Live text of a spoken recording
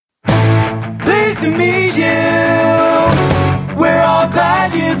nice to meet you. We're all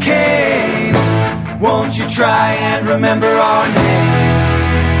glad you came. Won't you try and remember our name?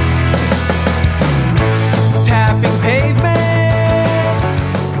 Tapping pavement,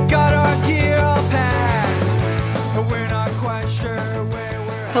 got our gear all packed, but we're not quite sure where we're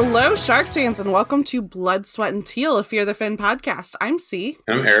at. Hello, Sharks fans, and welcome to Blood, Sweat, and Teal, a Fear the Fin podcast. I'm C.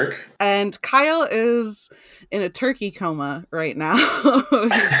 I'm Eric. And Kyle is in a turkey coma right now.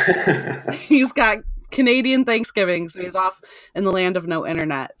 He's got Canadian Thanksgiving, so he's off in the land of no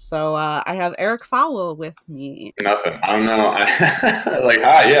internet. So I have Eric Fowle with me. Nothing. I don't know.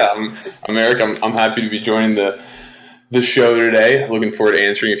 I'm Eric. I'm happy to be joining the show today. Looking forward to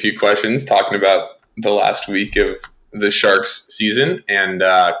answering a few questions, talking about the last week of the Sharks season, and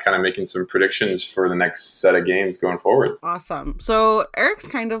kind of making some predictions for the next set of games going forward. Awesome. So Eric's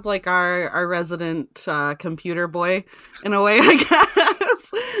kind of like our resident computer boy in a way, I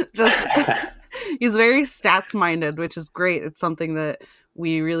guess. He's very stats minded, which is great. It's something that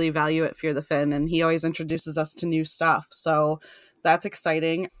we really value at Fear the Fin, and he always introduces us to new stuff. So that's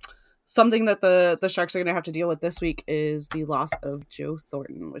exciting. Something that the Sharks are going to have to deal with this week is the loss of Joe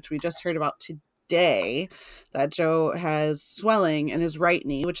Thornton, which we just heard about today, that Joe has swelling in his right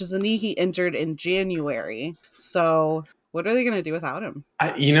knee, which is the knee he injured in January. So what are they going to do without him? I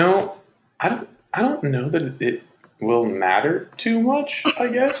don't know that it will matter too much. I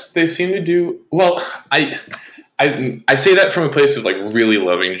guess they seem to do well. I say that from a place of like really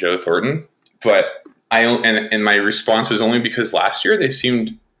loving Joe Thornton, but and my response was only because last year they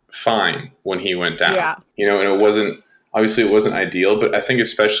seemed fine when he went down. Yeah. And it wasn't ideal, but I think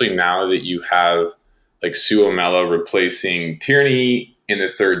especially now that you have like Suomela replacing Tierney in the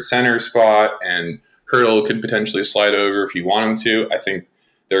third center spot, and Hurdle could potentially slide over if you want him to. I think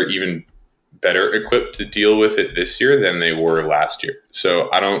they're even better equipped to deal with it this year than they were last year. So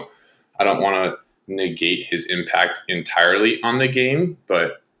I don't want to negate his impact entirely on the game,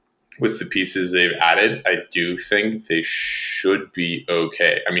 but with the pieces they've added, I do think they should be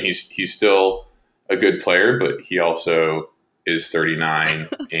okay. I mean, he's still a good player, but he also is 39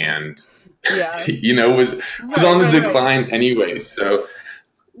 and was on the decline anyway. So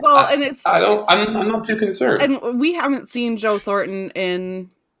I'm not too concerned. And we haven't seen Joe Thornton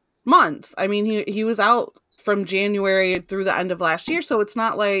in months. I mean, he was out from January through the end of last year, so it's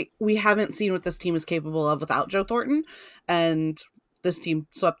not like we haven't seen what this team is capable of without Joe Thornton, and this team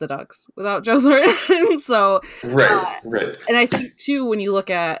swept the Ducks without Joe Thornton. So right. And I think too, when you look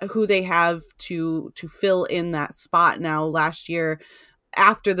at who they have to fill in that spot now, last year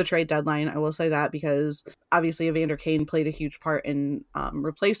after the trade deadline, I will say that because obviously Evander Kane played a huge part in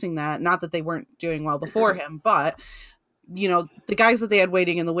replacing that. Not that they weren't doing well before him, but the guys that they had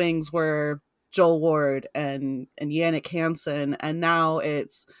waiting in the wings were Joel Ward and Yannick Hansen, and now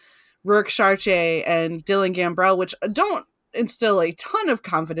it's Rourke Chartier and Dylan Gambrell, which don't instill a ton of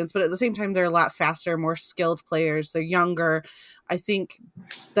confidence, but at the same time, they're a lot faster, more skilled players. They're younger. I think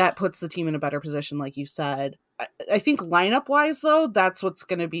that puts the team in a better position, like you said. I think lineup-wise, though, that's what's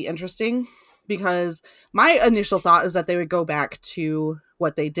going to be interesting, because my initial thought is that they would go back to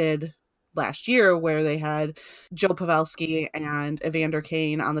what they did last year, where they had Joe Pavelski and Evander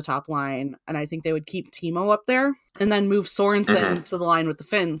Kane on the top line, and I think they would keep Timo up there and then move Sorensen to the line with the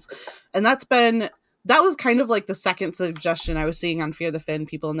Finns. And that was kind of like the second suggestion I was seeing on Fear the Fin,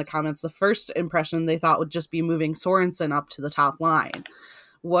 people in the comments. The first impression they thought would just be moving Sorensen up to the top line.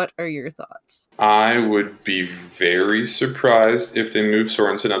 What are your thoughts? I would be very surprised if they move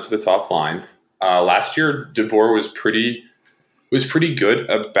Sorensen up to the top line. Last year, DeBoer was pretty good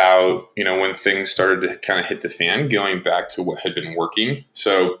about, when things started to kind of hit the fan, going back to what had been working.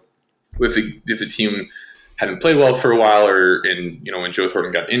 So if the team hadn't played well for a while, when Joe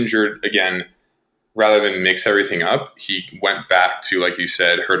Thornton got injured again, rather than mix everything up, he went back to, like you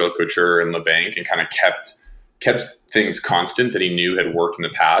said, Hurdle, Couture, and LeBanc, and kind of kept things constant that he knew had worked in the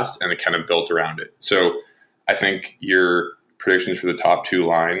past, and it kind of built around it. So I think your predictions for the top two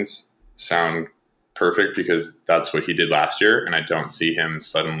lines sound perfect, because that's what he did last year, and I don't see him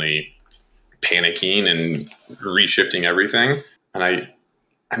suddenly panicking and reshifting everything. And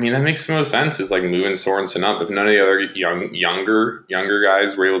I mean, that makes the most sense, is like moving Sorensen up. If none of the other younger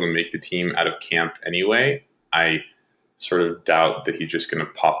guys were able to make the team out of camp anyway, I sort of doubt that he's just going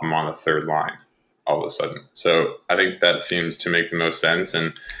to pop him on the third line all of a sudden. So I think that seems to make the most sense.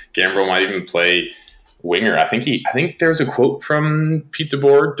 And Gambrell might even play winger. I think there's a quote from Pete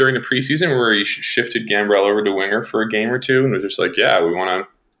DeBoer during the preseason where he shifted Gambrell over to winger for a game or two, and was just like, yeah, we want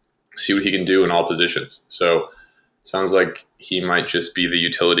to see what he can do in all positions. So sounds like he might just be the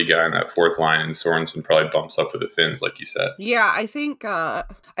utility guy on that fourth line, and Sorensen probably bumps up with the Finns, like you said. Yeah, I think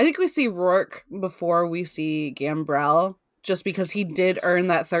we see Rourke before we see Gambrell, just because he did earn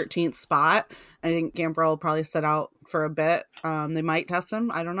that 13th spot. I think Gambrell will probably sit out for a bit. They might test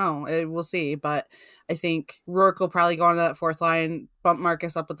him. I don't know. We'll see. But I think Rourke will probably go on that fourth line, bump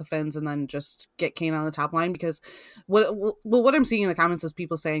Marcus up with the Finns, and then just get Kane on the top line. Because what I'm seeing in the comments is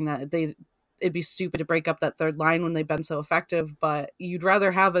people saying that it'd be stupid to break up that third line when they've been so effective, but you'd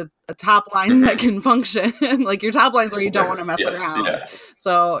rather have a top line that can function. Like your top line's where you don't want to mess around. Yeah.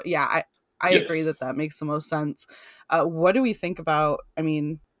 So yeah, I agree that makes the most sense. What do we think about, I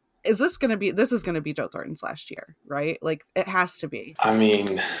mean, this is going to be Joe Thornton's last year, right? Like it has to be. I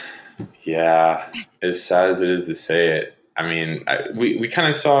mean, yeah, as sad as it is to say it. I mean, we kind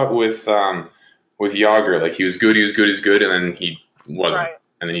of saw it with Jágr. Like he was good, and then he wasn't. Right.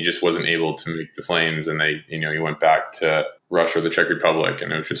 And then he just wasn't able to make the Flames, and he went back to Russia or the Czech Republic,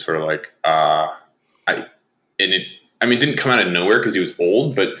 and it was just sort of like, it didn't come out of nowhere because he was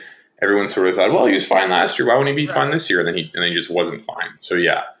old, but everyone sort of thought, well, he was fine last year, why wouldn't he be fine this year? And then he just wasn't fine. So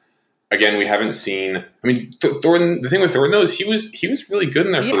yeah, again, we haven't seen. I mean, Thornton. The thing with Thornton though is he was really good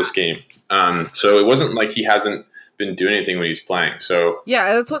in there for this game. So it wasn't like he hasn't been doing anything when he's playing. So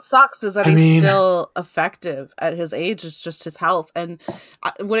yeah, that's what sucks is that he's still effective at his age. It's just his health, and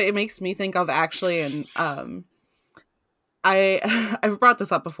what it makes me think of actually, and I've brought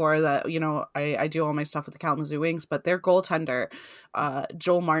this up before that I do all my stuff with the Kalamazoo Wings, but their goaltender,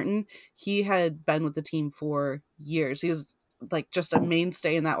 Joel Martin, he had been with the team for years. He was like just a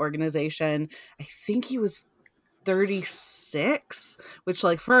mainstay in that organization. I think he was 36, which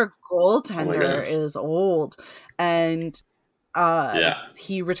like for a goaltender is old. And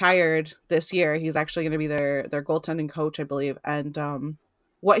he retired this year. He's actually going to be their goaltending coach, I believe. And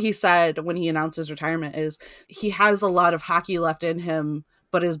what he said when he announced his retirement is he has a lot of hockey left in him,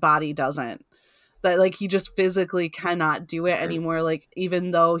 but his body doesn't. That like he just physically cannot do it anymore. Like even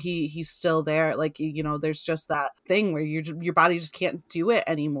though he's still there, like there's just that thing where your body just can't do it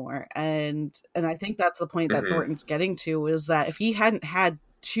anymore. And I think that's the point that Thornton's getting to, is that if he hadn't had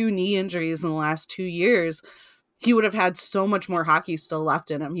 2 knee injuries in the last 2 years, he would have had so much more hockey still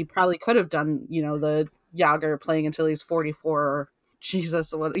left in him. He probably could have done the Jágr playing until he's 44 or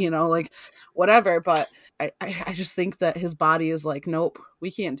Jesus, like whatever. But I just think that his body is like, nope,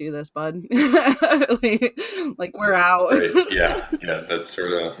 we can't do this, bud. like we're out. Right. Yeah, that's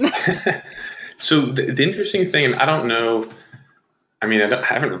sort of. So the interesting thing, and I don't know. I mean, I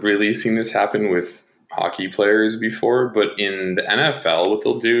haven't really seen this happen with hockey players before, but in the NFL, what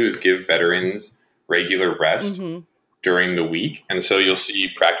they'll do is give veterans regular rest during the week. And so you'll see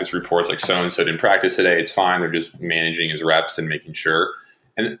practice reports like so-and-so didn't practice today. It's fine. They're just managing his reps and making sure.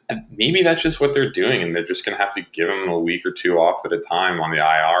 And maybe that's just what they're doing. And they're just going to have to give him a week or 2 off at a time on the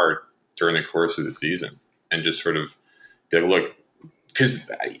IR during the course of the season and just sort of be like, look, because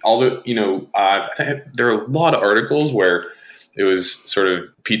I think there are a lot of articles where it was sort of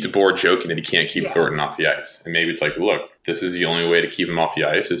Pete DeBoer joking that he can't keep Thornton off the ice. And maybe it's like, look, this is the only way to keep him off the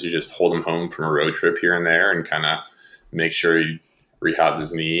ice is to just hold him home from a road trip here and there and kind of make sure he rehabs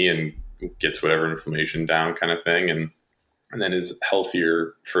his knee and gets whatever inflammation down kind of thing. And then is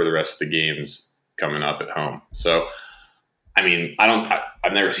healthier for the rest of the games coming up at home. So, I mean,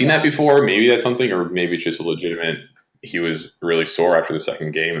 I've never seen that before. Maybe that's something, or maybe it's just a legitimate, he was really sore after the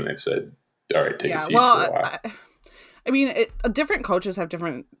second game and they said, all right, take a seat for a while. I mean, different coaches have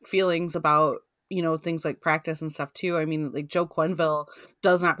different feelings about, things like practice and stuff too. I mean, like Joe Quenneville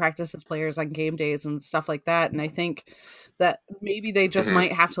does not practice his players on game days and stuff like that. And I think that maybe they just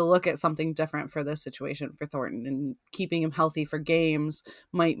might have to look at something different for this situation for Thornton, and keeping him healthy for games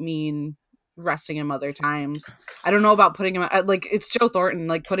might mean resting him other times. I don't know about putting him like, it's Joe Thornton,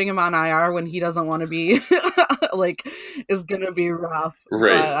 like putting him on IR when he doesn't want to be like is going to be rough.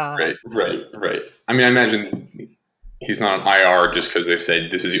 Right. I mean, I imagine he's not on IR just because they said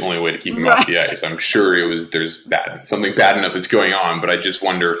this is the only way to keep him off the ice. I'm sure there's something bad enough that's going on, but I just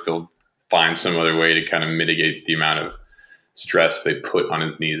wonder if they'll find some other way to kind of mitigate the amount of stress they put on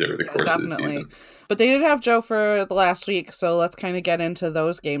his knees over the course of the season. But they did have Joe for the last week, so let's kind of get into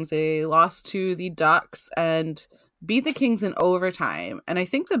those games. They lost to the Ducks and beat the Kings in overtime. And I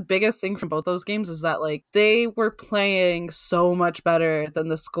think the biggest thing from both those games is that like they were playing so much better than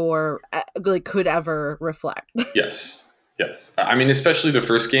the score like could ever reflect. Yes. I mean, especially the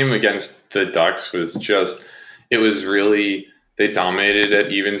first game against the Ducks was just, it was really, they dominated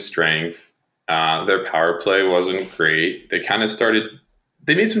at even strength. Their power play wasn't great.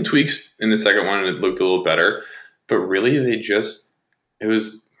 They made some tweaks in the second one and it looked a little better, but really it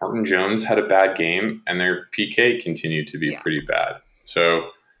was Martin Jones had a bad game, and their PK continued to be pretty bad. So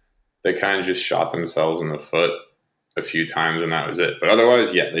they kind of just shot themselves in the foot a few times, and that was it. But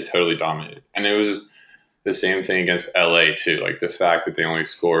otherwise, yeah, they totally dominated. And it was the same thing against LA too. Like the fact that they only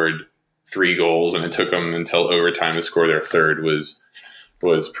scored 3 goals and it took them until overtime to score their third was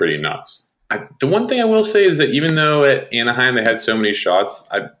pretty nuts. The one thing I will say is that even though at Anaheim they had so many shots,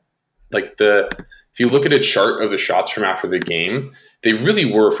 if you look at a chart of the shots from after the game, they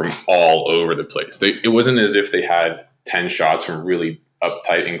really were from all over the place. It wasn't as if they had 10 shots from really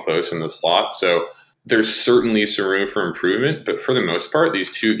uptight and close in the slot. So there's certainly some room for improvement, but for the most part, these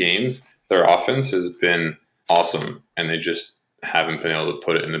 2 games, their offense has been awesome, and they just haven't been able to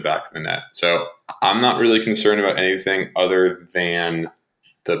put it in the back of the net. So I'm not really concerned about anything other than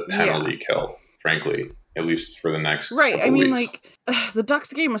the penalty kill, frankly, at least for the next I mean, weeks. like the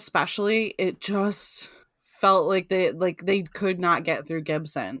Ducks game especially, it just felt like they could not get through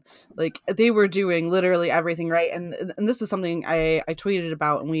Gibson. Like they were doing literally everything right, and this is something I tweeted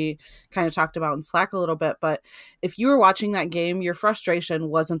about and we kind of talked about in Slack a little bit. But if you were watching that game, your frustration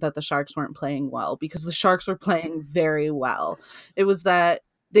wasn't that the Sharks weren't playing well, because the Sharks were playing very well. It was that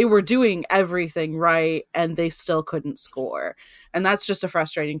they were doing everything right and they still couldn't score, and that's just a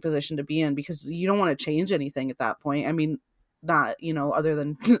frustrating position to be in, because you don't want to change anything at that point. I mean, not, other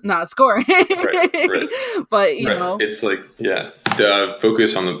than not scoring. Right. But, know. It's like, the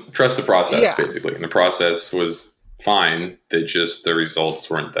focus on trust the process, basically. And the process was fine. The results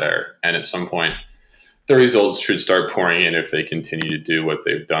weren't there. And at some point, the results should start pouring in if they continue to do what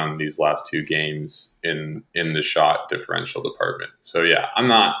they've done these last 2 games in the shot differential department. So, I'm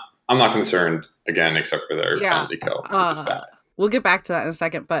not concerned, again, except for their penalty kill. We'll get back to that in a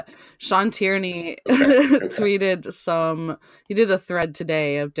second, but Sean Tierney tweeted he did a thread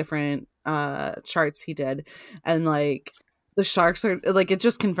today of different charts he did, and like the Sharks are like, it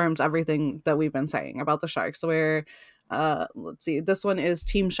just confirms everything that we've been saying about the Sharks, where let's see, this one is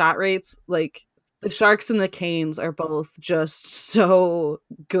team shot rates. Like the Sharks and the Canes are both just so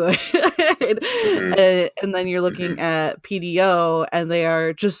good. And then you're looking at PDO and they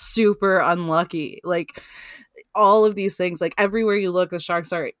are just super unlucky. Like all of these things, like everywhere you look, the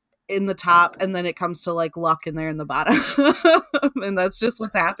Sharks are in the top, and then it comes to like luck and they're in the bottom. And that's just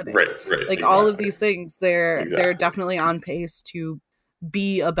what's happening. Right. Like exactly. All of these things, they're definitely on pace to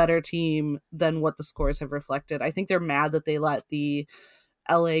be a better team than what the scores have reflected. I think they're mad that they let the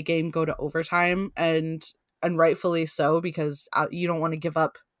LA game go to overtime, and rightfully so, because you don't want to give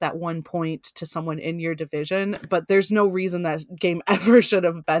up that 1 point to someone in your division, but there's no reason that game ever should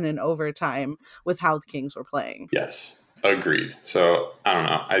have been in overtime with how the Kings were playing. Yes, agreed. So I don't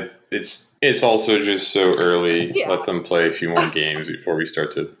know. It's also just so early. Yeah. Let them play a few more games before we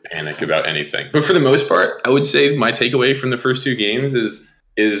start to panic about anything. But for the most part, I would say my takeaway from the first 2 games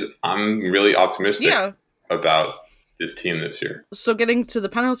is I'm really optimistic about this team this year. So getting to the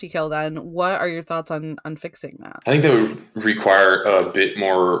penalty kill then, what are your thoughts on fixing that? I think that would require a bit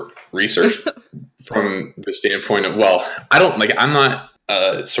more research from the standpoint of, I'm not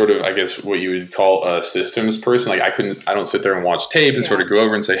sort of, I guess, what you would call a systems person. Like I don't sit there and watch tape and sort of go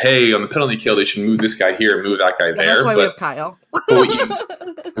over and say, hey, on the penalty kill, they should move this guy here, move that guy there. That's why we have Kyle.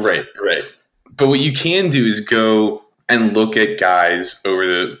 Right. But what you can do is go and look at guys over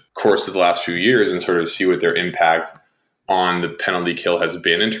the course of the last few years and sort of see what their impact on the penalty kill has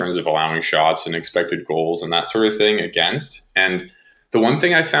been in terms of allowing shots and expected goals and that sort of thing against. And the one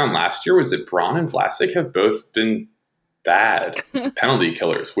thing I found last year was that Braun and Vlasic have both been bad penalty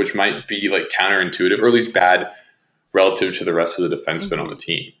killers, which might be like counterintuitive, or at least bad relative to the rest of the defensemen on the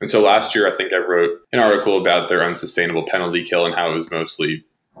team. And so last year, I think I wrote an article about their unsustainable penalty kill and how it was mostly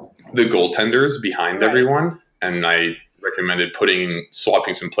the goaltenders behind everyone. And I recommended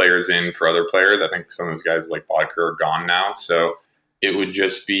swapping some players in for other players. I think some of those guys like Bodker are gone now. So it would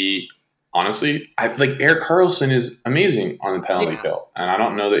just be, honestly, Erik Karlsson is amazing on the penalty kill. And I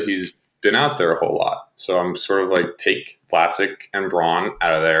don't know that he's been out there a whole lot. So I'm sort of like, take Vlasic and Braun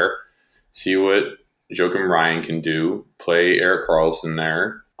out of there, see what Joakim Ryan can do, play Erik Karlsson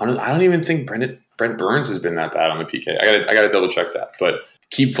there. I don't even think Brent Burns has been that bad on the PK. I got to double check that, but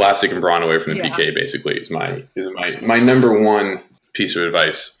keep Vlasic and Braun away from the PK. Basically, is my number one piece of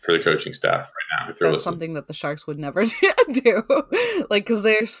advice for the coaching staff right now. If they're listening. Something that the Sharks would never do, like, because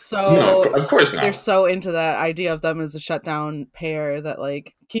they're so of course not. They're so into that idea of them as a shutdown pair that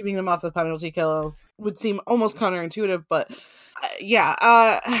like keeping them off the penalty kill would seem almost counterintuitive. But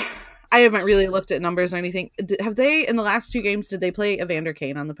I haven't really looked at numbers or anything. Have they, in the last 2 games, did they play Evander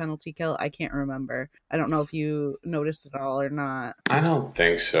Kane on the penalty kill? I can't remember. I don't know if you noticed it all or not. I don't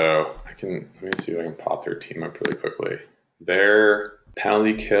think so. Let me see if I can pop their team up really quickly. They're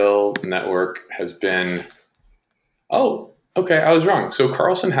penalty kill network has been. Oh, okay, I was wrong. So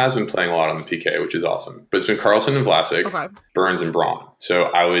Carlson has been playing a lot on the PK, which is awesome. But it's been Carlson and Vlasic, Okay. Burns and Braun. So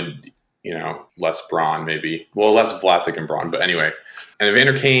I would, less Braun maybe. Well, less Vlasic and Braun, but anyway. And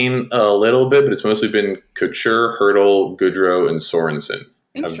Evander Kane a little bit, but it's mostly been Couture, Hurdle, Goodrow, and Sorensen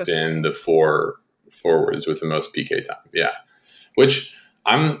have been the 4 forwards with the most PK time. Yeah. Which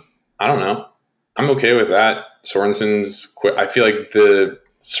I don't know. I'm okay with that. Sorensen's I feel like the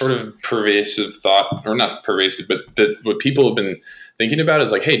sort of pervasive thought, or not pervasive, but what people have been thinking about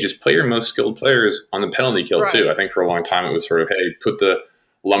is like, hey, just play your most skilled players on the penalty kill too. I think for a long time it was sort of, hey, put the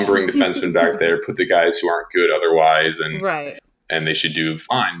lumbering defenseman back there, put the guys who aren't good otherwise, and they should do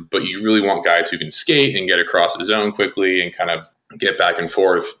fine. But you really want guys who can skate and get across the zone quickly and kind of get back and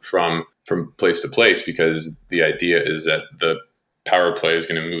forth from place to place, because the idea is that the power play is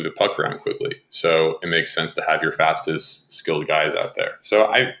going to move the puck around quickly. So it makes sense to have your fastest skilled guys out there.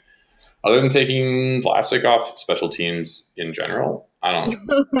 So other than taking Vlasic off special teams in general, I don't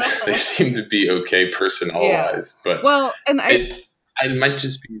they seem to be okay personnel wise, but it might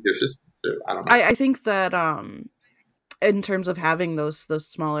just be their system too. I don't know. I think that in terms of having those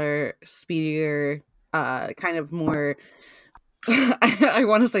smaller, speedier, kind of more I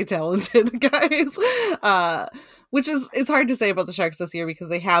want to say talented guys, which it's hard to say about the Sharks this year because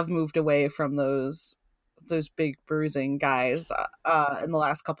they have moved away from those big bruising guys in the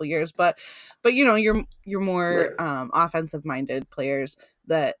last couple of years, but you're more offensive minded players.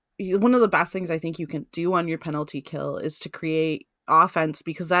 That one of the best things I think you can do on your penalty kill is to create offense,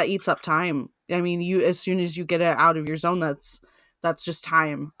 because that eats up time. I mean, you as soon as you get it out of your zone, that's just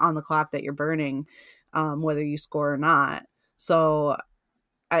time on the clock that you're burning, whether you score or not. So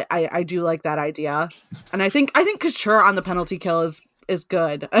I do like that idea, and I think Couture on the penalty kill is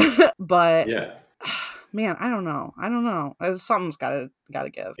good, but man, I don't know. Something's gotta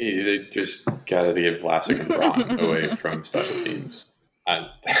give. They just gotta give Vlasic and Braun away from special teams.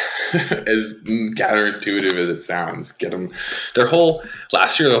 As counterintuitive as it sounds, get them.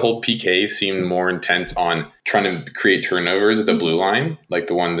 Last year, the whole PK seemed more intent on trying to create turnovers at the blue line, like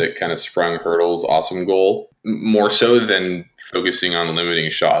the one that kind of sprung Hurdle's awesome goal, more so than focusing on limiting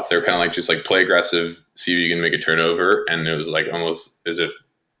shots. They were kind of like just like play aggressive, see if you can make a turnover, and it was like almost as if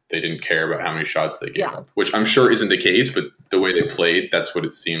they didn't care about how many shots they gave up, which I'm sure isn't the case, but the way they played, that's what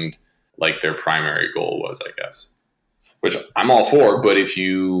it seemed like their primary goal was, I guess. Which I'm all for, but if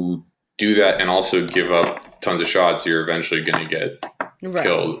you do that and also give up tons of shots, you're eventually going to get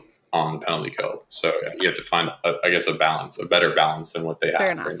killed on the penalty kill. So you have to find, a balance, a better balance than what they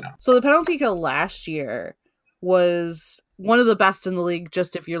have right now. So the penalty kill last year was one of the best in the league,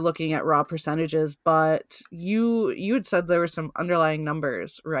 just if you're looking at raw percentages. But you had said there were some underlying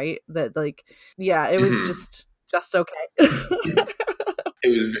numbers, right? That it was just okay.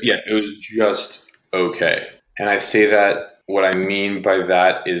 It was just okay. And I say that, what I mean by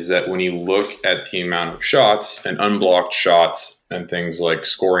that is that when you look at the amount of shots and unblocked shots and things like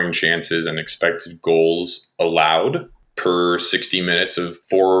scoring chances and expected goals allowed per 60 minutes of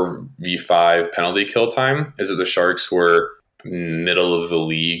 4v5 penalty kill time, is that the Sharks were middle of the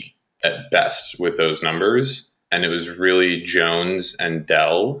league at best with those numbers. And it was really Jones and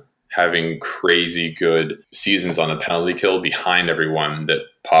Dell having crazy good seasons on the penalty kill behind everyone that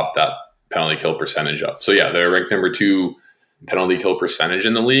popped that penalty kill percentage up. So they're ranked number 2 penalty kill percentage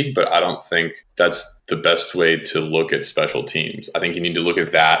in the league, but I don't think that's the best way to look at special teams. I think you need to look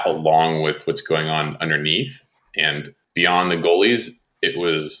at that along with what's going on underneath, and beyond the goalies, it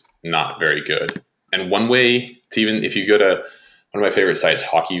was not very good. And one way to, even if you go to one of my favorite sites,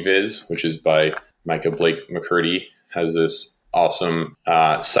 Hockey Viz, which is by Micah Blake McCurdy, has this awesome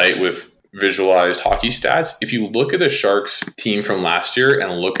site with visualized hockey stats. If you look at the Sharks team from last year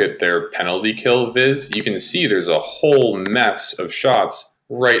and look at their penalty kill viz, you can see there's a whole mess of shots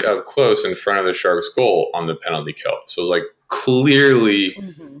right up close in front of the Sharks goal on the penalty kill. So it's like clearly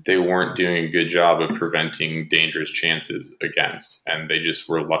they weren't doing a good job of preventing dangerous chances against, and they just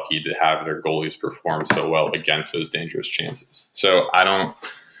were lucky to have their goalies perform so well against those dangerous chances. So I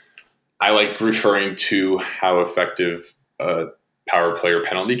like referring to how effective power play or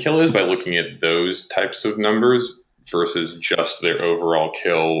penalty kill is by looking at those types of numbers versus just their overall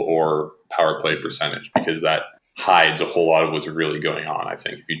kill or power play percentage, because that hides a whole lot of what's really going on, I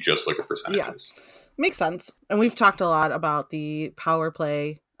think, if you just look at percentages. Yeah, makes sense. And we've talked a lot about the power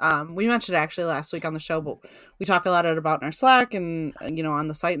play. We mentioned it actually last week on the show, but we talk a lot about in our Slack and on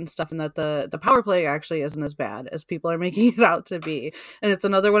the site and stuff, and that the power play actually isn't as bad as people are making it out to be. And it's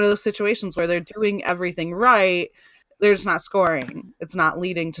another one of those situations where they're doing everything right, they're just not scoring. It's not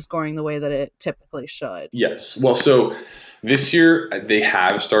leading to scoring the way that it typically should. Yes. Well, so this year they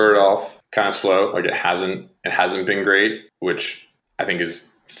have started off kind of slow. Like it hasn't been great, which I think is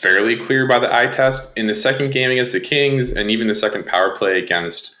fairly clear by the eye test. In the second game against the Kings and even the second power play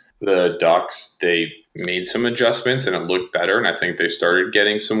against the Ducks, they made some adjustments and it looked better. And I think they started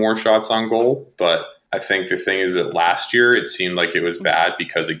getting some more shots on goal. But I think the thing is that last year it seemed like it was bad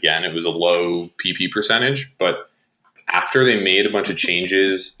because, again, it was a low PP percentage. But after they made a bunch of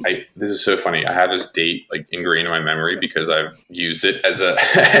changes, this is so funny. I have this date like ingrained in my memory because I've used it as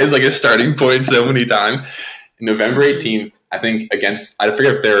as like a starting point so many times. November 18th, I think I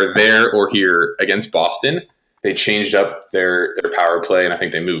forget if they're there or here against Boston. They changed up their power play, and I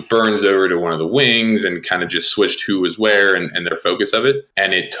think they moved Burns over to one of the wings and kind of just switched who was where and their focus of it,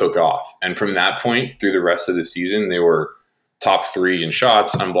 and it took off. And from that point through the rest of the season, they were top 3 in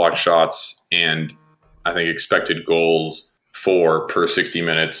shots, unblocked shots, and I think expected goals per 60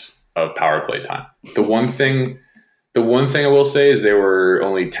 minutes of power play time. The one thing I will say is they were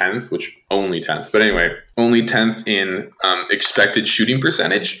only 10th, but anyway, only 10th in expected shooting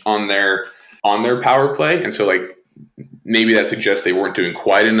percentage on their power play. And so like maybe that suggests they weren't doing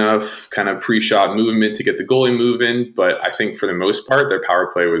quite enough kind of pre-shot movement to get the goalie moving. But I think for the most part, their power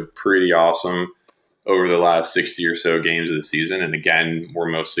play was pretty awesome over the last 60 or so games of the season. And again, we're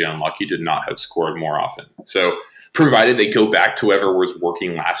mostly unlucky to not have scored more often. So provided they go back to whoever was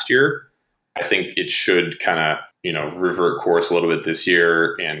working last year, I think it should kind of, revert course a little bit this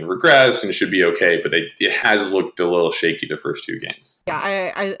year and regress and should be okay. But it has looked a little shaky the first 2 games.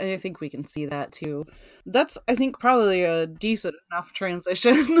 Yeah, I think we can see that too. That's, I think, probably a decent enough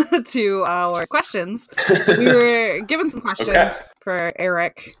transition to our questions. We were given some questions for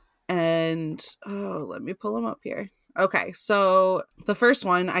Eric, and let me pull them up here. Okay, so the first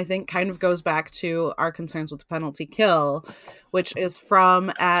one, I think, kind of goes back to our concerns with the penalty kill, which is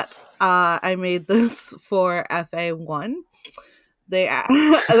from I made this for FA1. They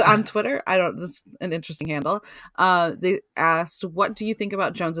on Twitter, this is an interesting handle. They asked, what do you think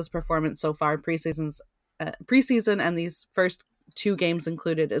about Jones's performance so far, preseason and these first 2 games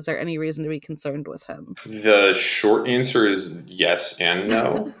included? Is there any reason to be concerned with him? The short answer is yes and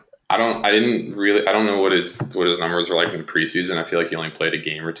no. I don't know what his numbers are like in the preseason. I feel like he only played a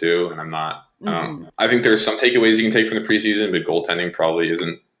game or 2, and I'm not. I think there's some takeaways you can take from the preseason, but goaltending probably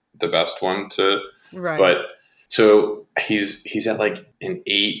isn't the best one to. Right. But so he's at like an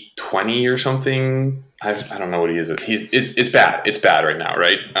 820 or something. I don't know what he is. It's bad. It's bad right now,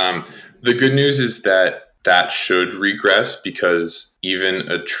 right? The good news is that should regress because even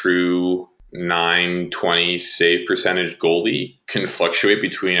a true 920 save percentage goalie can fluctuate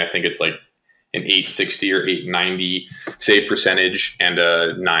between, I think it's like an 860 or 890 save percentage and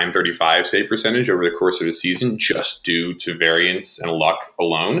a 935 save percentage over the course of a season just due to variance and luck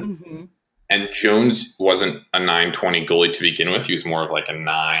alone. Mm-hmm. And Jones wasn't a 920 goalie to begin with. He was more of like a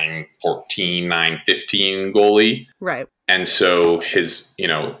 914, 915 goalie. Right. And so his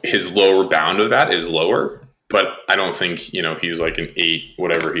lower bound of that is lower. But I don't think, he's like an 8,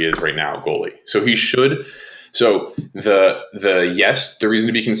 whatever he is right now, goalie. So he should. So the reason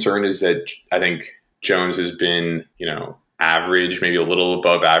to be concerned is that I think Jones has been, average, maybe a little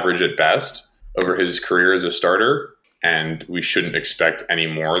above average at best over his career as a starter. And we shouldn't expect any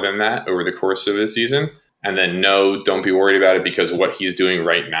more than that over the course of his season. And then no, don't be worried about it because what he's doing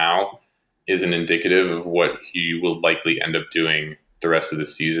right now isn't indicative of what he will likely end up doing the rest of the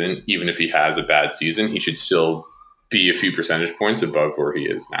season. Even if he has a bad season, he should still be a few percentage points above where he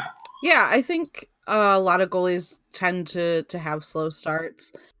is now. Yeah, I think a lot of goalies tend to have slow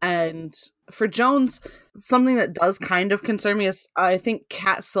starts. And for Jones, something that does kind of concern me is I think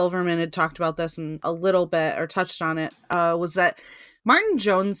Kat Silverman had talked about this in a little bit or touched on it, was that Martin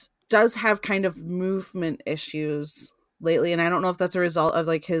Jones does have kind of movement issues lately. And I don't know if that's a result of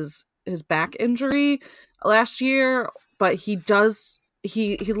like his back injury last year, but he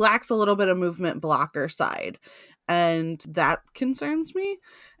lacks a little bit of movement blocker side. And that concerns me.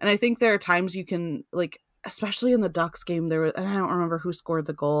 And I think there are times you can, like, especially in the Ducks game, and I don't remember who scored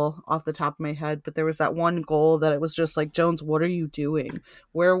the goal off the top of my head, but there was that one goal that it was just like, Jones, what are you doing?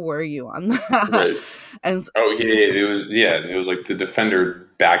 Where were you on that? Right. And it was like the defender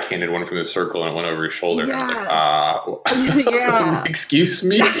backhanded one from the circle and it went over his shoulder. Yes. And I was like, yeah. Excuse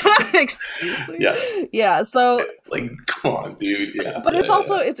me? Excuse me? Yes. Yeah, so... Like, come on, dude. Yeah. But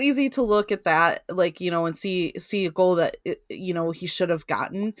it's easy to look at that, like, and see a goal that, he should have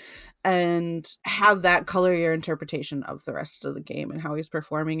gotten and have that color your interpretation of the rest of the game and how he's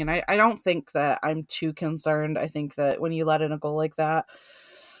performing. And I don't think that I'm too concerned. I think that when you let in a goal like that,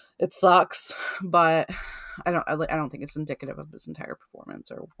 it sucks. But I don't think it's indicative of his entire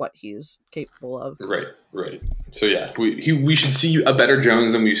performance or what he's capable of. Right. So yeah, we should see a better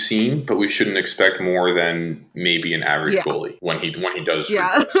Jones than we've seen, but we shouldn't expect more than maybe an average goalie when he does.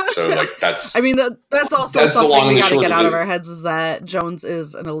 Yeah. So like that's. I mean that's also that's something we got to get out of our heads, is that Jones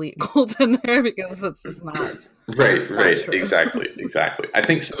is an elite goaltender, because that's just not. Right. Exactly. I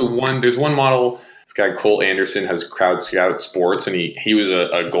think so. There's one model. This guy Cole Anderson has Crowd Scout Sports, and he was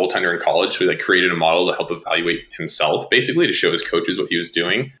a goaltender in college, so he created a model to help evaluate himself, basically to show his coaches what he was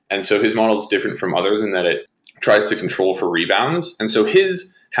doing. And so his model is different from others in that it tries to control for rebounds. And so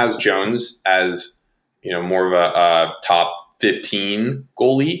his has Jones as more of a top 15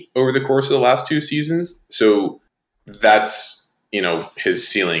 goalie over the course of the last 2 seasons. So that's his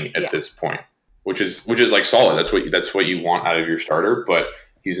ceiling at this point, which is solid. That's what you want out of your starter, but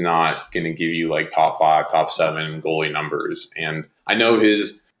he's not going to give you top 5, top 7 goalie numbers. And I know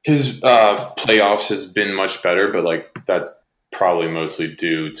his playoffs has been much better, but that's probably mostly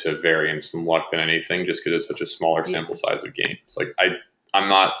due to variance and luck than anything, just because it's such a smaller sample size of games. I'm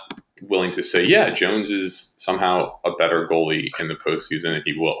not willing to say, Jones is somehow a better goalie in the postseason, and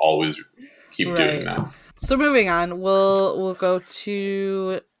he will always keep doing that. So moving on, we'll go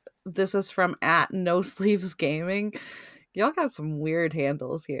to, this is from @NoSleevesGaming. Y'all got some weird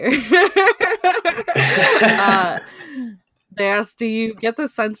handles here. They asked, do you get the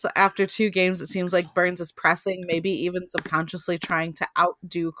sense that after 2 games, it seems like Burns is pressing, maybe even subconsciously trying to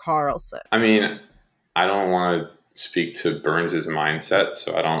outdo Karlsson? I mean, I don't want to speak to Burns' mindset,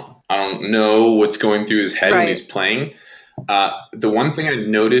 so I don't know what's going through his head when he's playing. The one thing I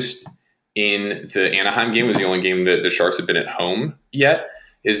noticed in the Anaheim game was the only game that the Sharks have been at home yet,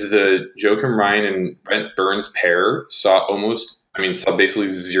 is the Joakim Ryan and Brent Burns pair saw basically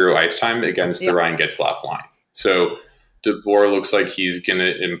 0 ice time against the Ryan Getzlaf line. So DeBoer looks like he's going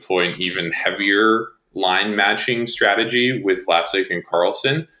to employ an even heavier line matching strategy with Vlasic and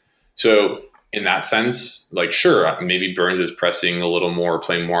Karlsson. So in that sense, sure, maybe Burns is pressing a little more,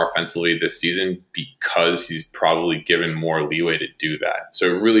 playing more offensively this season because he's probably given more leeway to do that. So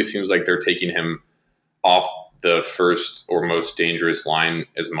it really seems like they're taking him off the first or most dangerous line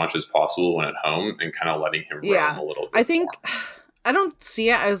as much as possible when at home, and kind of letting him roam a little bit. I think I don't see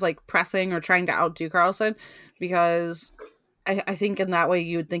it as pressing or trying to outdo Karlsson, because I think in that way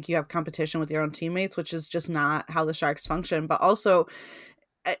you would think you have competition with your own teammates, which is just not how the Sharks function. But also,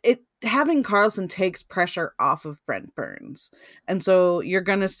 having Karlsson takes pressure off of Brent Burns, and so you're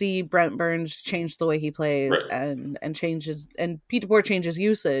gonna see Brent Burns change the way he plays and changes, and Pete DeBoer changes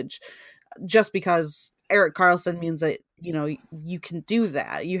usage, just because Erik Karlsson means that you can do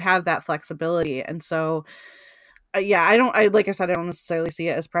that. You have that flexibility, and so like I said, I don't necessarily see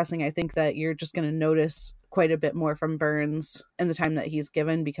it as pressing. I think that you're just going to notice quite a bit more from Burns in the time that he's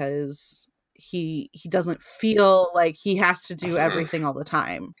given, because he doesn't feel like he has to do everything all the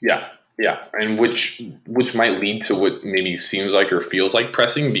time. Yeah, and which might lead to what maybe seems like or feels like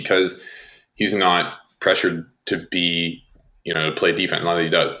pressing, because he's not pressured to be to play defense. Not that he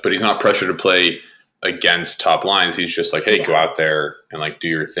does, but he's not pressured to play against top lines. He's just hey, go out there and do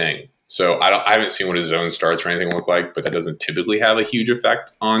your thing. So I haven't seen what his zone starts or anything look like, but that doesn't typically have a huge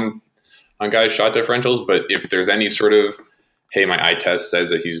effect on guys' shot differentials. But if there's any sort of, hey, my eye test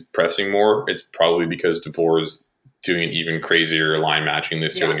says that he's pressing more, it's probably because DeBoer's doing an even crazier line matching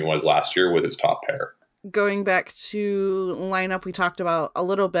this year than he was last year with his top pair. Going back to lineup, we talked about a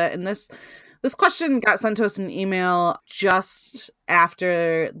little bit, and this question got sent to us in an email just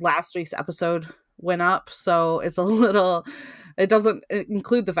after last week's episode went up, so it doesn't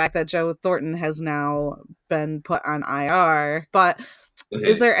include the fact that Joe Thornton has now been put on IR, but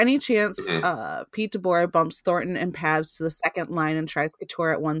is there any chance Pete DeBoer bumps Thornton and Pavs to the second line and tries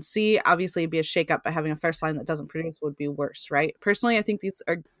Couture at 1C? Obviously, it'd be a shakeup, but having a first line that doesn't produce would be worse, right? Personally, I think these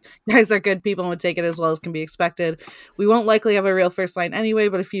guys are good people and would take it as well as can be expected. We won't likely have a real first line anyway,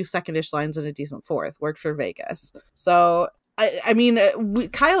 but a few second-ish lines and a decent fourth worked for Vegas. So I mean,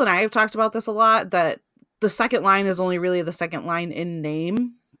 Kyle and I have talked about this a lot, that the second line is only really the second line in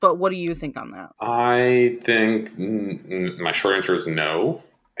name. But what do you think on that? I think my short answer is no.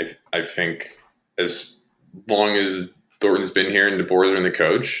 I think as long as Thornton's been here and DeBoer's been the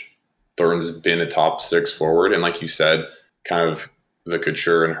coach, Thornton's been a top 6 forward. And like you said, kind of the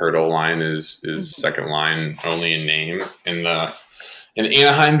Couture and Hertl line is second line only in name. In the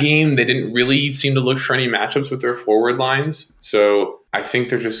Anaheim game, they didn't really seem to look for any matchups with their forward lines. So I think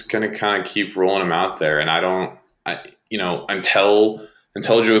they're just going to kind of keep rolling them out there. And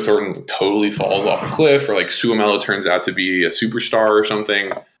until Joe Thornton totally falls off a cliff, or Suomela turns out to be a superstar or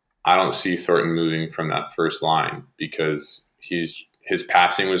something, I don't see Thornton moving from that first line, because his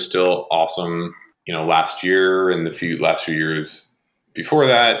passing was still awesome. last year and the last few years before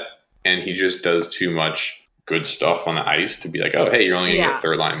that, and he just does too much good stuff on the ice to be like, oh, hey, you're only going to get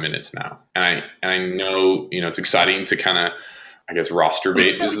third line minutes now. And I know, it's exciting to kind of, I guess, roster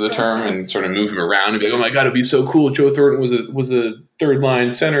bait is the term, and sort of move him around and be like, oh my God, it'd be so cool. Joe Thornton was a third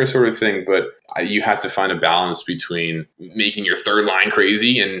line center sort of thing. But you have to find a balance between making your third line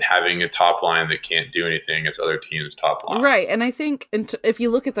crazy and having a top line that can't do anything as other teams' top lines. Right. And I think if you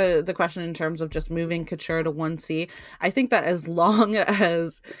look at the question in terms of just moving Couture to 1C, I think that as long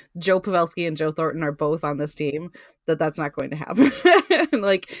as Joe Pavelski and Joe Thornton are both on this team, that's not going to happen.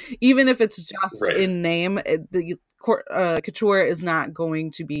 Like, even if it's just in name, Couture is not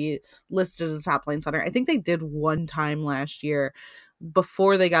going to be listed as a top line center. I think they did one time last year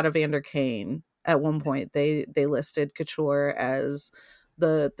before they got Evander Kane. At one point, they listed Couture as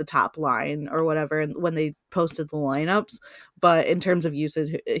the top line or whatever, and when they posted the lineups. But in terms of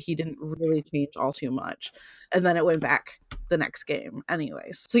usage, he didn't really change all too much, and then it went back the next game,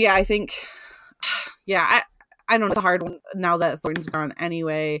 anyways. So yeah, I think, I don't know. It's a hard one now that Thornton's gone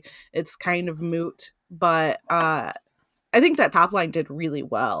anyway. It's kind of moot, but I think that top line did really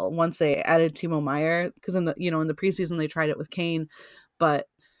well once they added Timo Meier, because in the preseason they tried it with Kane, but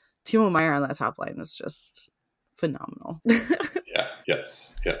Timo Meier on that top line is just phenomenal.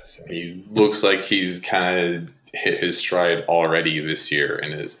 Yes. He looks like he's kind of hit his stride already this year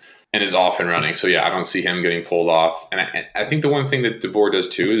and is off and running. So yeah, I don't see him getting pulled off. And I think the one thing that DeBoer does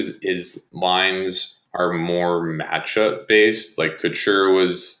too is his lines are more matchup based. Like Couture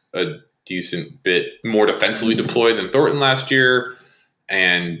was a decent bit more defensively deployed than Thornton last year.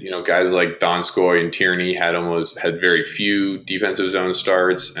 And, guys like Donskoy and Tierney had very few defensive zone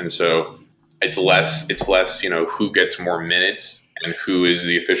starts. And so it's less, who gets more minutes and who is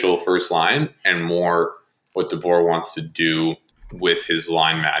the official first line, and more what DeBoer wants to do with his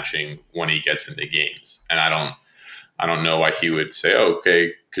line matching when he gets into games. And I don't know why he would say, oh,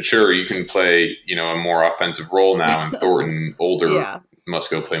 okay, Couture, you can play, a more offensive role now, and Thornton, older, must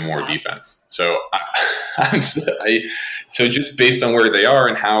go play more defense. So so just based on where they are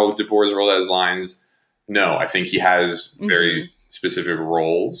and how DeBoer's rolled out his lines, no, I think he has very specific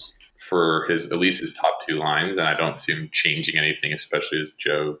roles for at least his top two lines, and I don't see him changing anything, especially as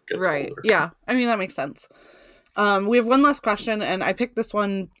Joe gets older. Yeah, I mean, that makes sense. We have one last question, and I picked this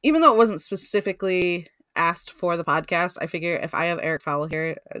one, even though it wasn't specifically asked for the podcast. I figure if I have Eric Fowle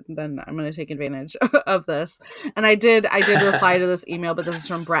here, then I'm going to take advantage of this. And I did reply to this email, but this is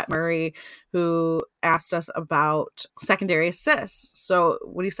from Brett Murray, who asked us about secondary assists. So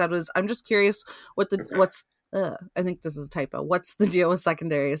what he said was, I'm just curious I think this is a typo. What's the deal with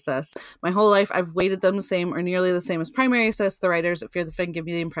secondary assists? My whole life, I've weighted them the same or nearly the same as primary assists. The writers at Fear the Fin give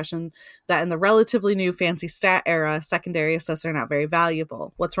me the impression that in the relatively new fancy stat era, secondary assists are not very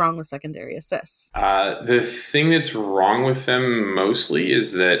valuable. What's wrong with secondary assists? The thing that's wrong with them mostly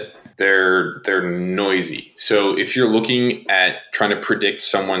is that they're noisy. So if you're looking at trying to predict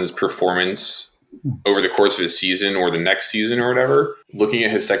someone's performance over the course of his season or the next season or whatever, looking at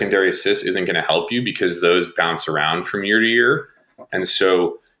his secondary assists isn't going to help you, because those bounce around from year to year. And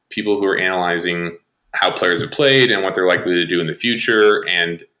so people who are analyzing how players have played and what they're likely to do in the future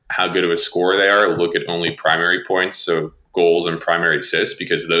and how good of a scorer they are look at only primary points, so goals and primary assists,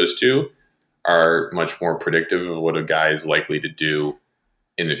 because those two are much more predictive of what a guy is likely to do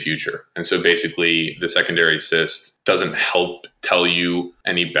in the future. And so basically the secondary assist doesn't help tell you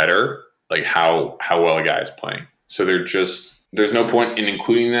any better like how well a guy is playing. So there's no point in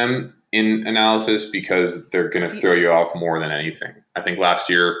including them in analysis, because they're going to throw you off more than anything. I think last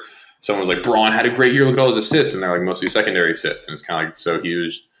year someone was like, Braun had a great year, look at all his assists, and they're like mostly secondary assists. And it's kind of like, so he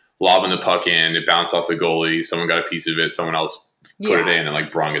was lobbing the puck in, it bounced off the goalie, someone got a piece of it, someone else put it in, and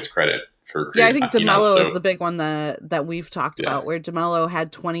like Braun gets credit for creating. Yeah, I think DeMello is the big one that we've talked about, where DeMello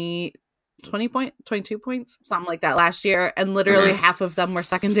had 22 points, something like that last year, and literally half of them were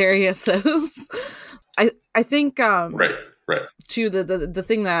secondary assists. I think right. To the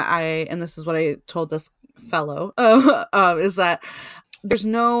thing that and this is what I told this fellow, is that there's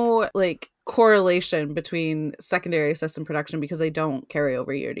no like correlation between secondary assist and production, because they don't carry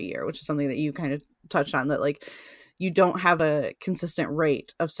over year to year, which is something that you kind of touched on, that like you don't have a consistent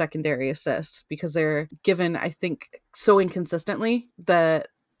rate of secondary assists because they're given, I think, so inconsistently that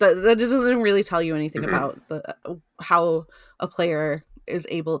it doesn't really tell you anything about how a player is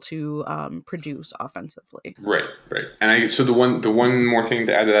able to produce offensively. Right. And so the one more thing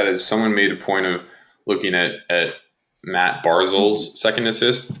to add to that is someone made a point of looking at Matt Barzal's second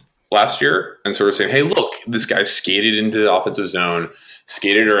assist last year and sort of saying, hey, look, this guy skated into the offensive zone,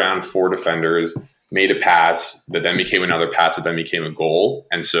 skated around 4 defenders, made a pass that then became another pass that then became a goal.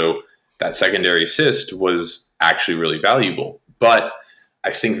 And so that secondary assist was actually really valuable. But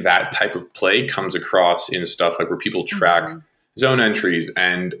I think that type of play comes across in stuff like where people track zone entries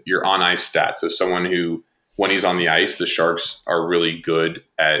and your on ice stats. So someone who, when he's on the ice, the Sharks are really good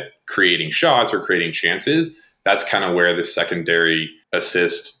at creating shots or creating chances. That's kind of where the secondary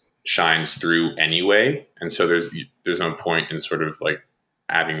assist shines through anyway. And so there's no point in sort of like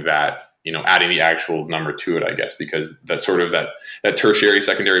adding that, adding the actual number to it, I guess, because that sort of that tertiary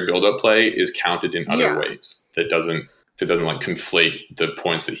secondary build-up play is counted in other ways that doesn't like conflate the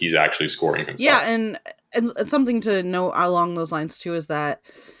points that he's actually scoring himself. Yeah, and something to note along those lines too is that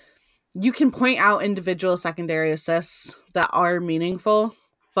you can point out individual secondary assists that are meaningful,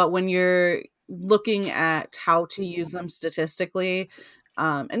 but when you're looking at how to use them statistically,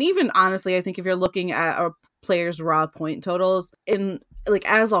 and even honestly, I think if you're looking at a player's raw point totals in like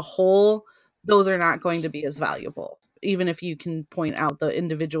as a whole, those are not going to be as valuable. Even if you can point out the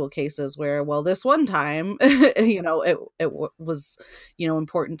individual cases where, well, this one time, it was,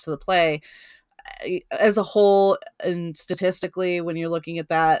 important to the play as a whole, and statistically, when you're looking at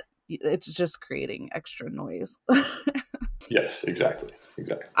that, it's just creating extra noise. Yes, exactly.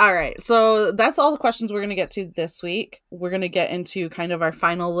 All right. So that's all the questions we're going to get to this week. We're going to get into kind of our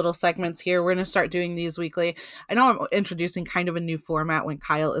final little segments here. We're going to start doing these weekly. I know I'm introducing kind of a new format when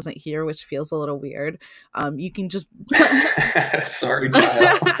Kyle isn't here, which feels a little weird. You can just... Sorry,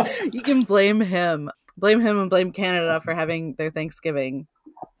 Kyle. You can blame him. Blame him and blame Canada for having their Thanksgiving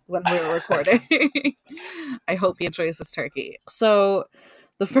when we were recording. I hope he enjoys his turkey. So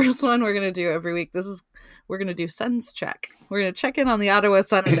the first one we're going to do every week, we're going to do Sens check. We're going to check in on the Ottawa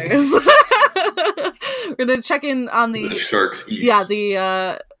Senators. We're going to check in on the Sharks East. Yeah,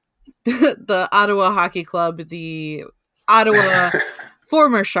 the Ottawa Hockey Club, the Ottawa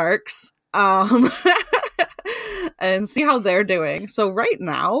former Sharks, and see how they're doing. So right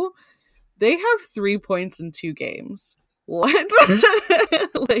now, they have 3 points in 2 games. What?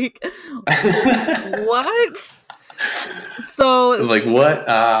 Like, what? So like what?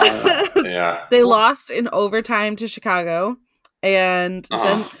 Yeah. They lost in overtime to Chicago, and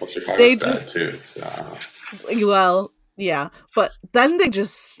then they just too, well, yeah, but then they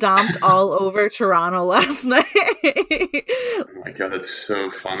just stomped all over Toronto last night. Oh my god, that's so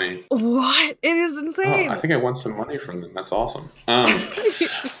funny. What? It is insane. I think I won some money from them. That's awesome.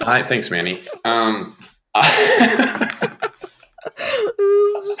 Hi, thanks, Manny.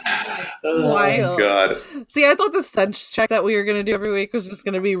 It's just wild. Oh god. See, I thought the sense check that we were going to do every week was just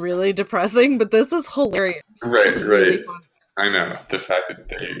going to be really depressing, but this is hilarious. Right. Really funny. I know. The fact that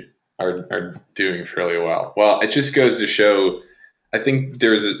they are doing fairly well. Well, it just goes to show, I think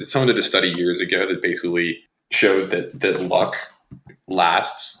someone did a study years ago that basically showed that luck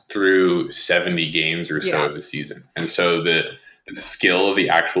lasts through 70 games or so of the season. And so the skill of the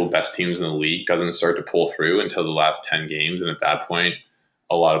actual best teams in the league doesn't start to pull through until the last 10 games. And at that point,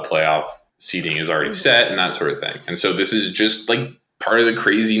 a lot of playoff seeding is already set and that sort of thing. And so this is just like part of the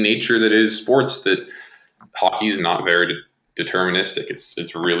crazy nature that is sports, that hockey is not very deterministic.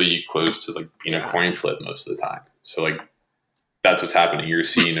 It's really close to like being a coin flip most of the time. So like that's what's happening. You're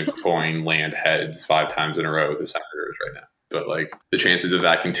seeing a coin land heads 5 times in a row with the Senators right now. But like the chances of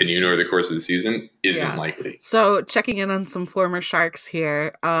that continuing over the course of the season isn't likely. So checking in on some former Sharks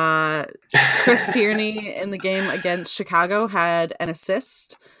here. Chris Tierney in the game against Chicago had an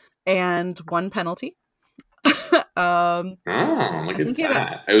assist and 1 penalty. Look at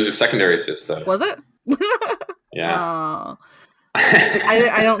that. It was a secondary assist though. Was it? Yeah.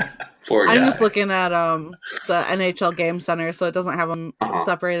 I don't. Poor guy. I'm just looking at the NHL Game Center, so it doesn't have them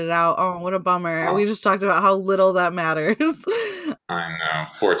separated out. Oh, what a bummer! We just talked about how little that matters. I know,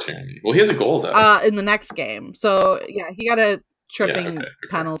 poor Tierney. Well, he has a goal though. In the next game, so yeah, he got a tripping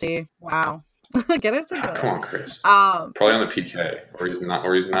penalty. Wow, get it together. Come on, Chris. Probably on the PK, or he's not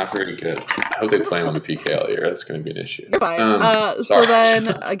very good. I hope they play him on the PK all year. That's going to be an issue. You're fine. So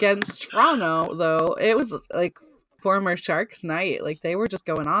then against Toronto, though, it was like former Sharks night. Like they were just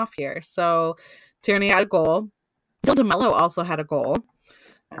going off here. So Tierney had a goal. Dylan DeMello also had a goal.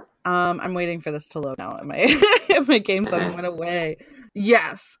 I'm waiting for this to load now. My game center went away.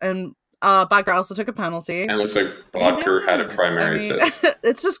 Yes, and Bottker also took a penalty. And it looks like Bottker had a primary assist.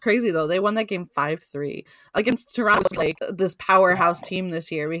 It's just crazy though. They won that game 5-3 against Toronto, like this powerhouse team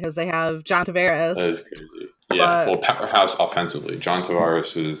this year because they have John Tavares. That is crazy. Yeah, well, powerhouse offensively. John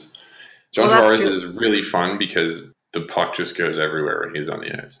Tavares is really fun because the puck just goes everywhere when he's on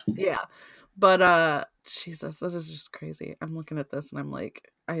the ice. Yeah. But Jesus, this is just crazy. I'm looking at this and I'm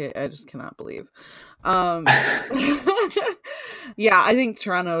like, I just cannot believe. Yeah, I think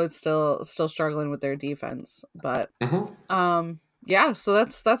Toronto is still struggling with their defense, but Yeah, so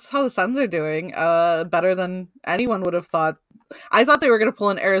that's how the Suns are doing. Better than anyone would have thought. I thought they were going to pull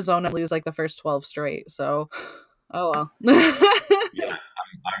in Arizona and lose like the first 12 straight. So, oh well. Yeah,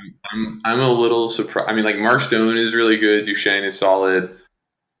 I'm a little surprised. I mean, like Mark Stone is really good. Duchesne is solid,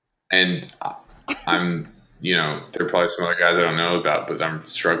 and I'm there are probably some other guys I don't know about, but I'm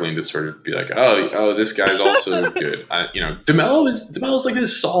struggling to sort of be like, oh, this guy's also good. DeMelo's like a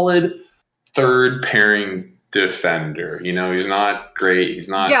solid third pairing defender. He's not great. He's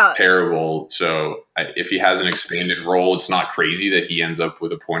not terrible. So if he has an expanded role, it's not crazy that he ends up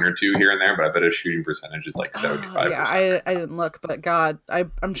with a point or two here and there. But I bet his shooting percentage is like 75%. Yeah, I didn't look, but God,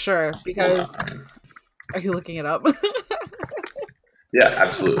 I'm sure because are you looking it up? Yeah,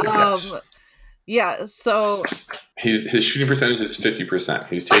 absolutely. Yes. Yeah, so his shooting percentage is 50%.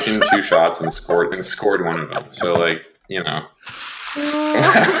 He's taken 2 shots and scored one of them. So yeah.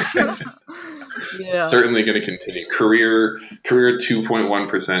 Certainly going to continue. Career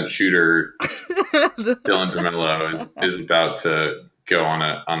 2.1% shooter Dylan DeMelo is about to go on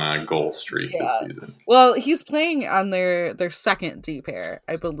a goal streak this season. Well, he's playing on their second D pair,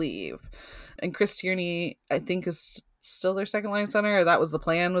 I believe, and Chris Tierney, I think, is still their second line center. Or that was the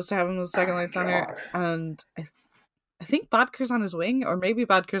plan, was to have him as second line center, and I think Bodker's on his wing, or maybe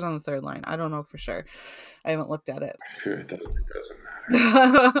Bodker's on the third line. I don't know for sure. I haven't looked at it. It doesn't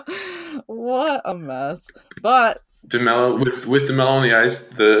matter. What a mess. But DeMelo, with DeMelo on the ice,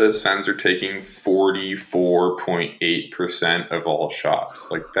 the Sens are taking 44.8% of all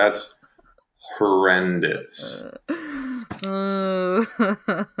shots. Like, that's horrendous.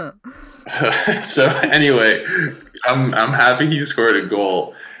 So anyway, I'm happy he scored a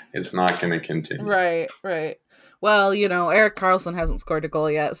goal. It's not going to continue. Right. Well, Erik Karlsson hasn't scored a goal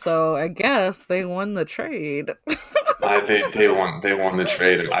yet, so I guess they won the trade. They won the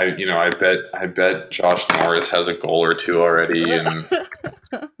trade. I bet Josh Norris has a goal or two already in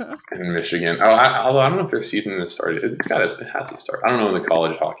Michigan. Although I don't know if their season has started. It has to start. I don't know when the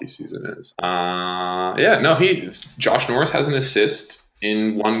college hockey season is. Josh Norris has an assist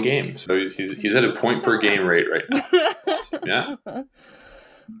in one game, so he's at a point per game rate right now. So, yeah.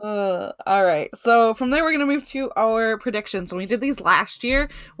 All right, so from there we're going to move to our predictions. When we did these last year,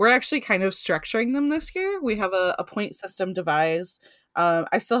 we're actually kind of structuring them this year. We have a point system devised.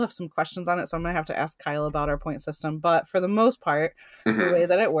 I still have some questions on it, so I'm going to have to ask Kyle about our point system, but for the most part, the way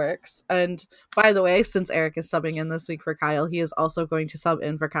that it works. And by the way, since Eric is subbing in this week for Kyle, he is also going to sub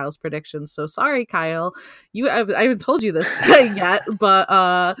in for Kyle's predictions. So sorry, Kyle, I haven't told you this yet, but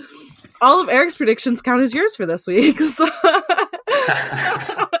all of Eric's predictions count as yours for this week. So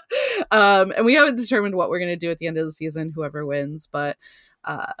and we haven't determined what we're going to do at the end of the season, whoever wins, but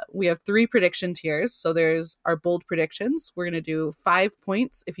we have 3 prediction tiers. So there's our bold predictions. We're going to do 5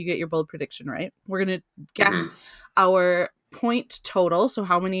 points if you get your bold prediction right. We're going to guess our point total. So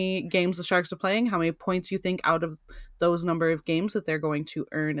how many games the Sharks are playing, how many points you think out of those number of games that they're going to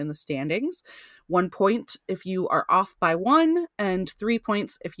earn in the standings. 1 point if you are off by 1, and 3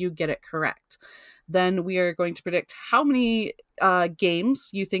 points if you get it correct. Then we are going to predict how many games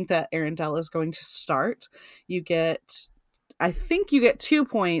you think that Aaron Dell is going to start. I think you get 2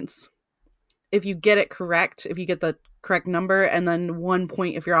 points if you get it correct, if you get the correct number, and then 1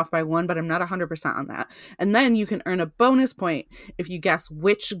 point if you're off by 1, but I'm not 100% on that. And then you can earn a bonus point if you guess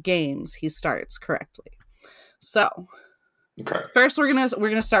which games he starts correctly. So, okay. First we're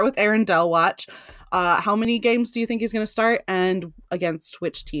gonna start with Aaron Dell watch. How many games do you think he's gonna start, and against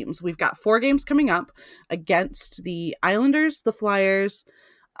which teams? We've got 4 games coming up against the Islanders, the Flyers,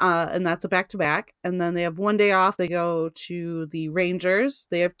 and that's a back-to-back. And then they have 1 day off. They go to the Rangers.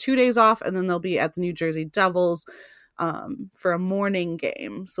 They have 2 days off, and then they'll be at the New Jersey Devils for a morning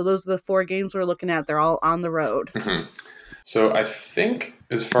game. So those are the 4 games we're looking at. They're all on the road. Mm-hmm. So I think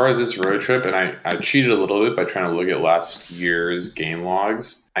as far as this road trip, and I cheated a little bit by trying to look at last year's game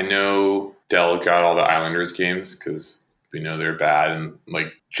logs. I know Dell got all the Islanders games because we know they're bad, and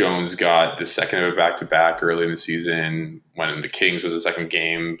like Jones got the second of a back-to-back early in the season when the Kings was the second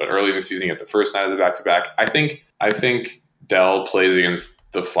game, but early in the season at the first night of the back-to-back. I think Dell plays against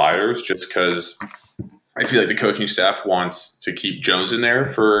the Flyers just because I feel like the coaching staff wants to keep Jones in there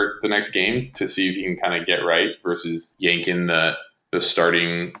for the next game to see if he can kind of get right versus yanking the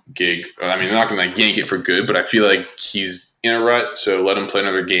starting gig. I mean, they're not going to yank it for good, but I feel like he's in a rut, so let him play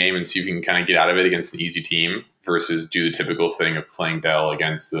another game and see if he can kind of get out of it against an easy team versus do the typical thing of playing Dell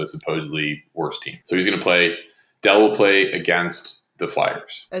against the supposedly worst team. So Dell will play against the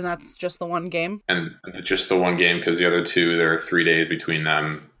Flyers. And that's just the 1 game? And just the 1 game, because the other 2, there are 3 days between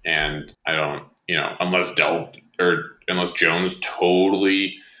them, and I don't, unless Jones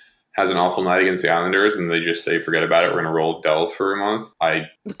totally has an awful night against the Islanders and they just say, forget about it, we're going to roll Dell for a month, I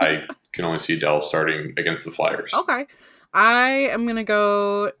can only see Dell starting against the Flyers. Okay. I am going to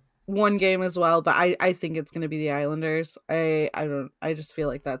go one game as well, but I think it's going to be the Islanders. I just feel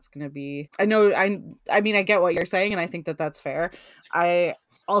like that's going to be, I mean, I get what you're saying, and I think that that's fair. I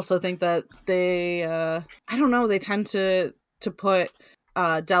also think that they, I don't know, they tend to put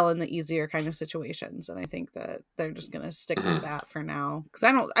Dell in the easier kind of situations, and I think that they're just going to stick with that for now, because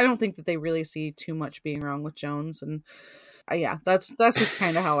I don't think that they really see too much being wrong with Jones, and yeah, that's just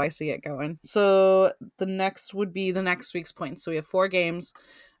kind of how I see it going. So the next would be the next week's points. So we have 4 games.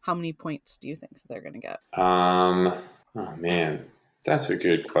 How many points do you think they're going to get? Oh man, that's a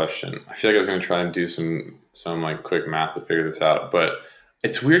good question. I feel like I was going to try and do some like quick math to figure this out, but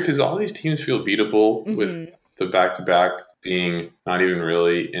it's weird because all these teams feel beatable with the back-to-back being not even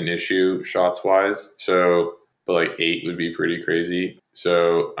really an issue shots wise. So, but like 8 would be pretty crazy.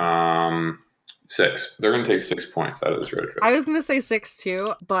 So, 6. They're going to take 6 points out of this road trip. I was going to say 6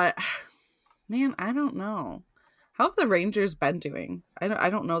 too, but man, I don't know. How have the Rangers been doing? I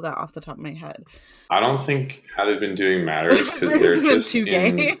don't know that off the top of my head. I don't think how they've been doing matters because they're just 2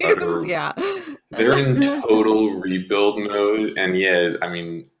 games. Yeah, they're in total rebuild mode, and yeah, I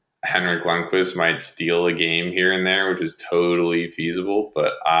mean, Henrik Lundqvist might steal a game here and there, which is totally feasible,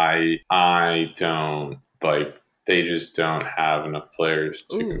 but I don't like. They just don't have enough players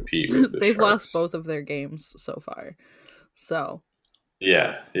to compete with the They've Sharks. lost both of their games so far, so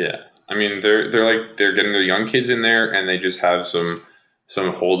yeah. I mean, they're getting their young kids in there, and they just have some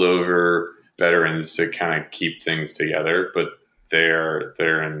holdover veterans to kind of keep things together. But they're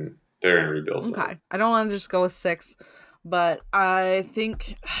in rebuild mode. Okay, I don't want to just go with 6, but I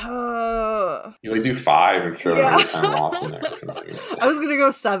think you like do 5 and throw another time loss in there. I was gonna go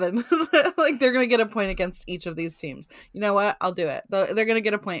 7. Like they're gonna get a point against each of these teams. You know what? I'll do it. They're gonna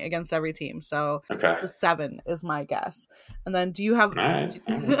get a point against every team. So, okay. So 7 is my guess. And then, do you have right.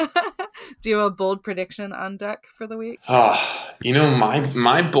 do you have a bold prediction on deck for the week? You know,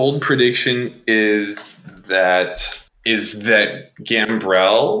 my bold prediction is that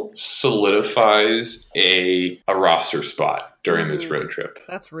Gambrell solidifies a roster spot during this road trip.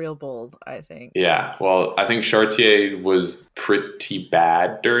 That's real bold, I think. Yeah, well, I think Chartier was pretty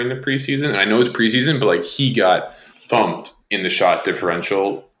bad during the preseason. And I know it's preseason, but like he got thumped in the shot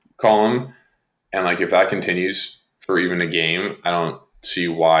differential column. And like if that continues for even a game, I don't see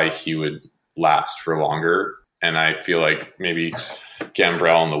why he would last for longer. And I feel like maybe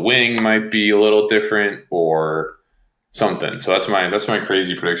Gambrell on the wing might be a little different or something. So that's my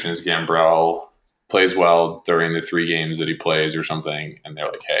crazy prediction is Gambrell plays well during the 3 games that he plays or something, and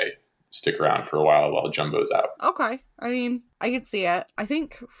they're like, hey, stick around for a while Jumbo's out. Okay. I mean, I could see it. I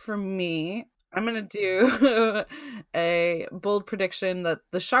think for me, I'm going to do a bold prediction that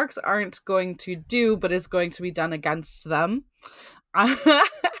the Sharks aren't going to do, but is going to be done against them. I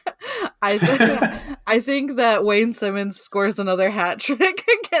think that Wayne Simmons scores another hat trick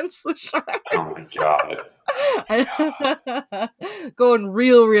against the Sharks. Oh my god. Going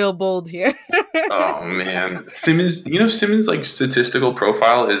real bold here. Oh man, Simmons like statistical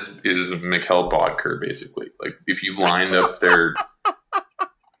profile is Mikhail Bodker basically. Like if you lined up their,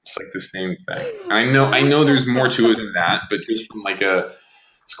 it's like the same thing. And I know there's more to it than that, but just from like a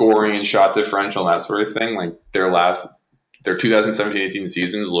scoring and shot differential and that sort of thing, like their 2017-18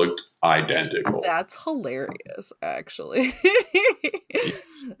 seasons looked identical. That's hilarious, actually.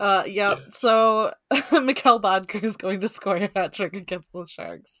 Yep. So Mikhail Bodker is going to score a hat trick against the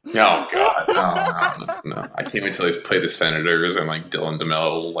Sharks. Oh god, no! I can't wait till they play the Senators and like Dylan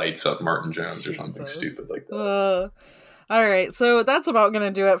DeMello lights up Martin Jones or something stupid like that. All right, so that's about going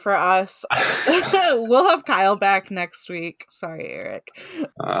to do it for us. We'll have Kyle back next week. Sorry, Eric.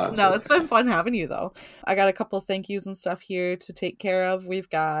 No, it's been fun having you, though. I got a couple thank yous and stuff here to take care of. We've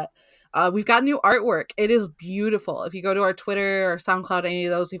got new artwork. It is beautiful. If you go to our Twitter or SoundCloud, any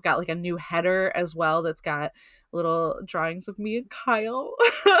of those, we've got like a new header as well that's got little drawings of me and Kyle.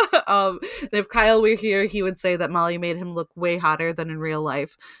 And if Kyle were here, he would say that Molly made him look way hotter than in real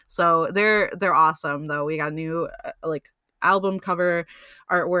life. So they're awesome, though. We got new like album cover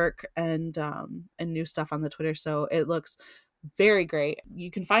artwork and new stuff on the Twitter, so it looks very great.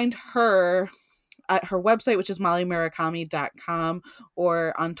 You can find her at her website, which is mollymurakami.com,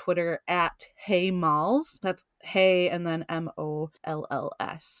 or on Twitter at HeyMolls. That's Hey and then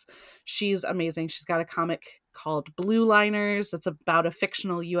MOLLS. She's amazing. She's got a comic called Blue Liners. It's about a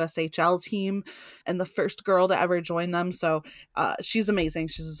fictional USHL team and the first girl to ever join them. So she's amazing.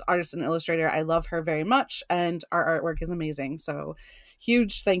 She's an artist and illustrator. I love her very much, and our artwork is amazing. So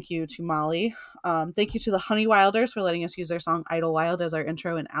huge thank you to Molly. Thank you to the Honey Wilders for letting us use their song Idlewild as our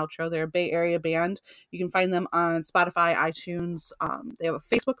intro and outro. They're a Bay Area band. You can find them on Spotify, iTunes. They have a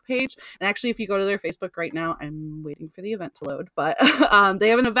Facebook page. And actually, if you go to their Facebook right now, I'm waiting for the event to load, but they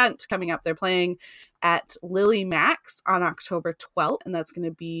have an event coming up. They're playing at Lily Max on October 12th, and that's going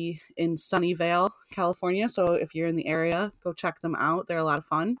to be in Sunnyvale, California. So if you're in the area, go check them out. They're a lot of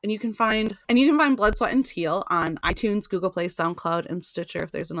fun. And you can find Blood, Sweat, and Teal on iTunes, Google Play, SoundCloud, and Stitcher.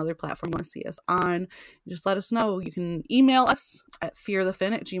 If there's another platform you want to see us on, just let us know. You can email us at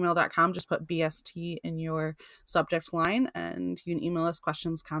fearthefin@gmail.com. Just put BST in your subject line, and you can email us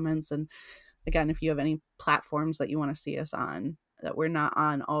questions, comments, and again, if you have any platforms that you want to see us on that we're not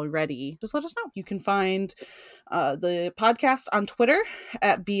on already, just let us know. You can find the podcast on Twitter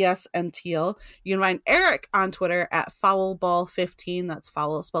at BSNTL. You can find Eric on Twitter at Foulball15. That's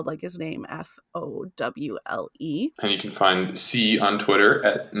Foul spelled like his name, FOWLE. And you can find C on Twitter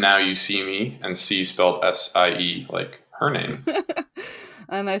at Now You See Me, and C spelled SIE, like her name.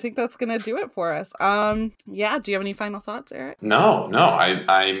 And I think that's going to do it for us. Yeah, do you have any final thoughts, Eric? No.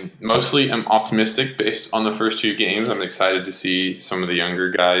 I mostly am optimistic based on the first 2 games. I'm excited to see some of the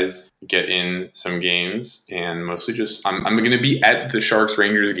younger guys get in some games, and mostly just I'm going to be at the Sharks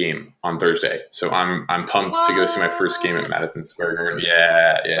Rangers game on Thursday, so I'm pumped to go see my first game at Madison Square Garden.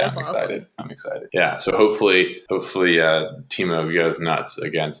 Yeah, That's I'm awesome. excited. I'm excited. Yeah, so hopefully Timo goes nuts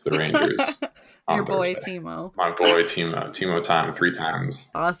against the Rangers. Your boy, Thursday. Timo. My boy, Timo time 3 times.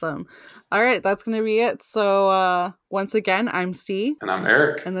 Awesome. All right, that's going to be it. So once again, I'm C. And I'm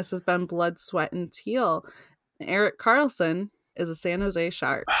Eric. And this has been Blood, Sweat, and Teal. Eric Carlson is a San Jose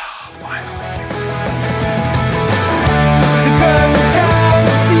Shark. Finally.